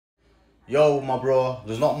Yo, my bro,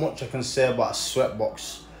 there's not much I can say about a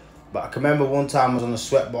sweatbox, but I can remember one time I was on a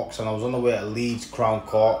sweatbox and I was on the way to Leeds Crown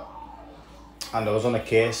Court, and I was on a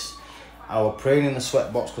case, and I was praying in the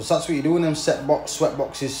sweatbox, because that's what you do in them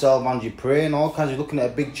sweatboxes, sell, man. You're praying, all kinds, you're looking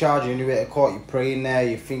at a big charge, you're on your way to court, you're praying there,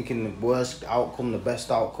 you're thinking the worst outcome, the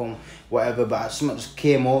best outcome, whatever, but something just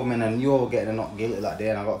came over me and I knew I was getting not guilty that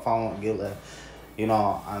day, and I got found not guilty. You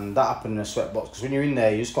know, and that happened in a sweatbox, because when you're in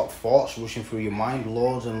there, you just got thoughts rushing through your mind,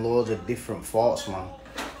 loads and loads of different thoughts, man.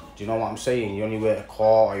 Do you know what I'm saying? You're on your way to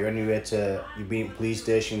court, or you're on your way to, you've been in police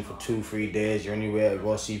station for 2-3 days, you're on your way to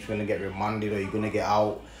go see if you're gonna get remanded or you're gonna get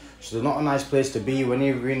out. So it's not a nice place to be. When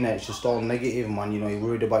you're in there, it's just all negative, man. You know, you're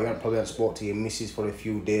worried about, probably haven't spoke to your missus for a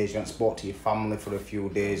few days, you haven't spoke to your family for a few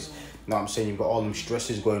days. You know what I'm saying? You've got all them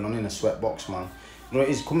stresses going on in a sweatbox, man. You know what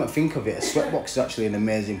it is? Come and think of it, a sweatbox is actually an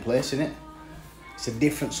amazing place, isn't it? It's a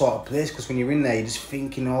different sort of place, because when you're in there, you're just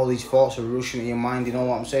thinking all these thoughts are rushing in your mind. You know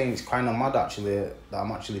what I'm saying? It's kind of mad, actually, that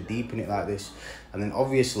I'm actually deep in it like this. And then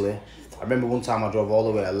obviously, I remember one time I drove all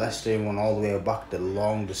the way to Leicester and went all the way back, the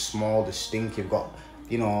long, the small, the stink. You've got,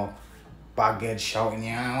 you know, bagheads shouting,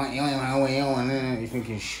 yeah, and you're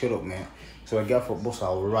thinking, shut up, mate. So I get off a bus, I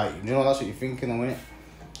was right. You know, that's what you're thinking, though, innit?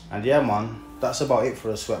 And yeah, man, that's about it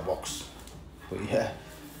for a sweatbox. But yeah,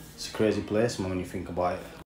 it's a crazy place, man, when you think about it.